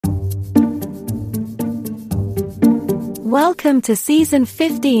Welcome to Season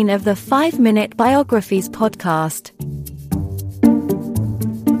 15 of the 5-Minute Biographies podcast.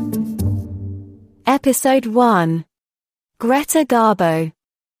 Episode 1. Greta Garbo.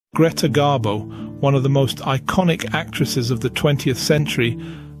 Greta Garbo, one of the most iconic actresses of the 20th century,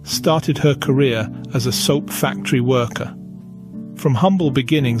 started her career as a soap factory worker. From humble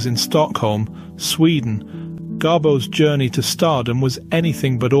beginnings in Stockholm, Sweden, Garbo's journey to stardom was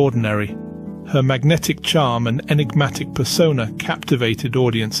anything but ordinary. Her magnetic charm and enigmatic persona captivated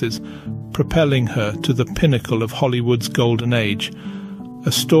audiences, propelling her to the pinnacle of Hollywood's golden age.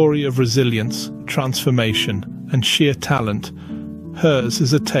 A story of resilience, transformation, and sheer talent, hers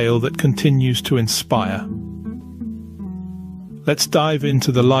is a tale that continues to inspire. Let's dive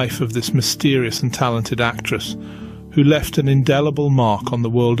into the life of this mysterious and talented actress, who left an indelible mark on the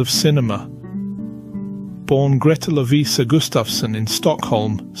world of cinema. Born Greta Lovisa Gustafsson in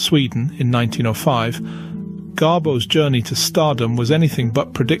Stockholm, Sweden in 1905, Garbo's journey to stardom was anything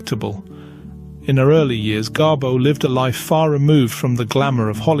but predictable. In her early years, Garbo lived a life far removed from the glamour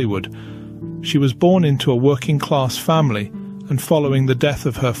of Hollywood. She was born into a working-class family, and following the death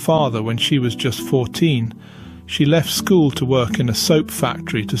of her father when she was just 14, she left school to work in a soap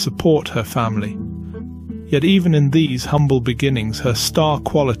factory to support her family. Yet even in these humble beginnings, her star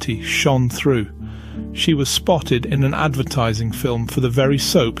quality shone through. She was spotted in an advertising film for the very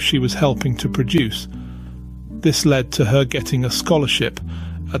soap she was helping to produce. This led to her getting a scholarship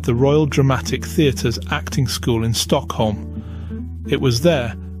at the Royal Dramatic Theatre's acting school in Stockholm. It was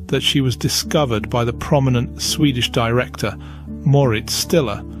there that she was discovered by the prominent Swedish director Moritz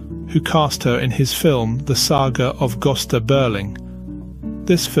Stiller, who cast her in his film The Saga of Gösta Berling.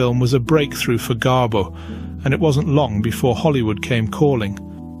 This film was a breakthrough for Garbo, and it wasn't long before Hollywood came calling.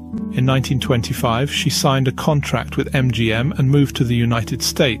 In 1925, she signed a contract with MGM and moved to the United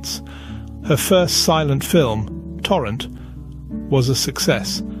States. Her first silent film, Torrent, was a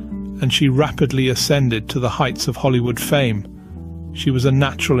success, and she rapidly ascended to the heights of Hollywood fame. She was a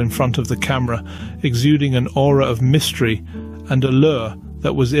natural in front of the camera, exuding an aura of mystery and allure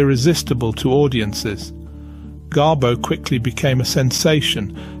that was irresistible to audiences. Garbo quickly became a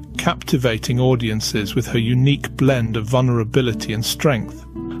sensation, captivating audiences with her unique blend of vulnerability and strength.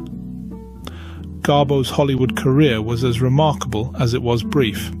 Garbo's Hollywood career was as remarkable as it was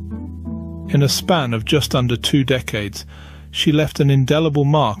brief. In a span of just under 2 decades, she left an indelible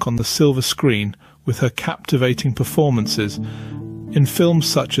mark on the silver screen with her captivating performances in films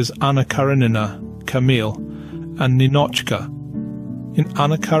such as Anna Karenina, Camille, and Ninochka. In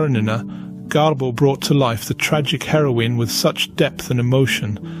Anna Karenina, Garbo brought to life the tragic heroine with such depth and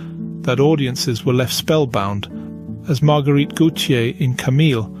emotion that audiences were left spellbound. As Marguerite Gautier in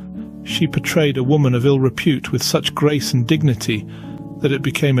Camille, she portrayed a woman of ill repute with such grace and dignity that it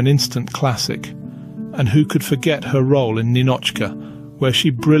became an instant classic. And who could forget her role in Ninochka, where she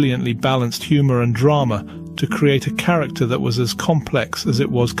brilliantly balanced humour and drama to create a character that was as complex as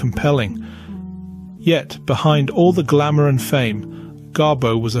it was compelling. Yet, behind all the glamour and fame,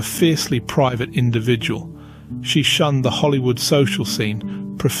 Garbo was a fiercely private individual. She shunned the Hollywood social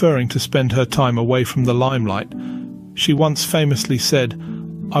scene, preferring to spend her time away from the limelight. She once famously said,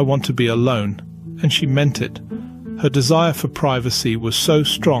 "I want to be alone," and she meant it. Her desire for privacy was so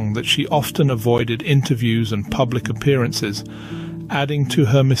strong that she often avoided interviews and public appearances, adding to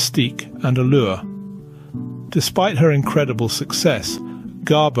her mystique and allure. Despite her incredible success,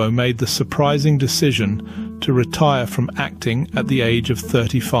 Garbo made the surprising decision to retire from acting at the age of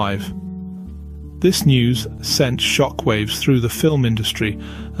 35. This news sent shockwaves through the film industry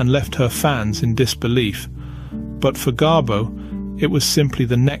and left her fans in disbelief. But for Garbo, it was simply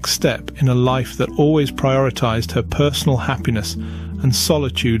the next step in a life that always prioritized her personal happiness and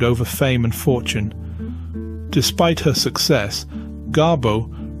solitude over fame and fortune. Despite her success, Garbo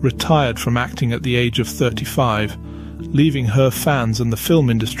retired from acting at the age of 35, leaving her fans and the film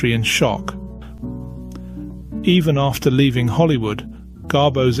industry in shock. Even after leaving Hollywood,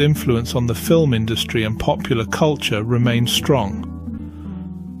 Garbo's influence on the film industry and popular culture remained strong.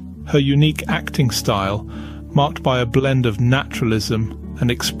 Her unique acting style, marked by a blend of naturalism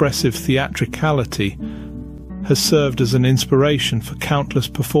and expressive theatricality, has served as an inspiration for countless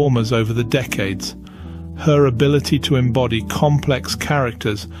performers over the decades. Her ability to embody complex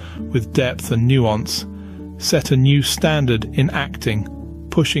characters with depth and nuance set a new standard in acting,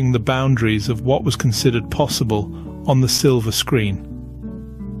 pushing the boundaries of what was considered possible on the silver screen.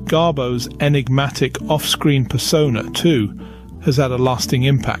 Garbo's enigmatic off-screen persona, too, has had a lasting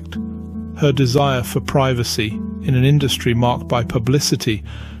impact. Her desire for privacy in an industry marked by publicity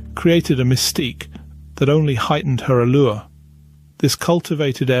created a mystique that only heightened her allure. This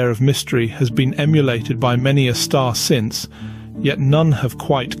cultivated air of mystery has been emulated by many a star since, yet none have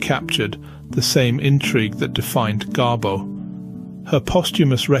quite captured the same intrigue that defined Garbo. Her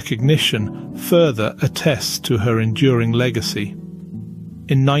posthumous recognition further attests to her enduring legacy.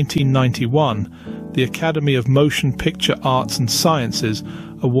 In 1991, the Academy of Motion Picture Arts and Sciences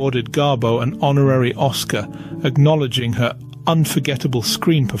awarded Garbo an honorary Oscar, acknowledging her unforgettable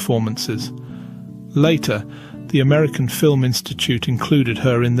screen performances. Later, the American Film Institute included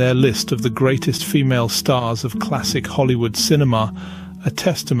her in their list of the greatest female stars of classic Hollywood cinema, a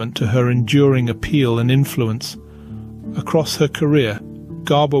testament to her enduring appeal and influence. Across her career,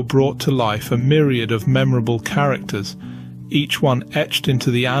 Garbo brought to life a myriad of memorable characters, each one etched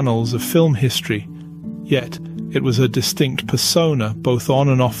into the annals of film history. Yet, it was her distinct persona, both on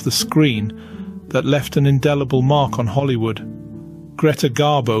and off the screen, that left an indelible mark on Hollywood. Greta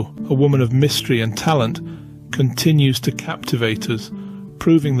Garbo, a woman of mystery and talent, continues to captivate us,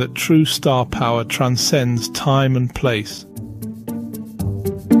 proving that true star power transcends time and place.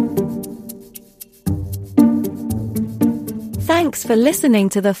 Thanks for listening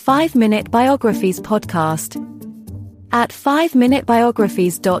to the 5-Minute Biographies podcast at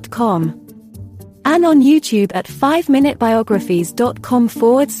 5minutebiographies.com and on YouTube at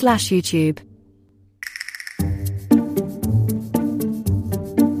 5minutebiographies.com/YouTube.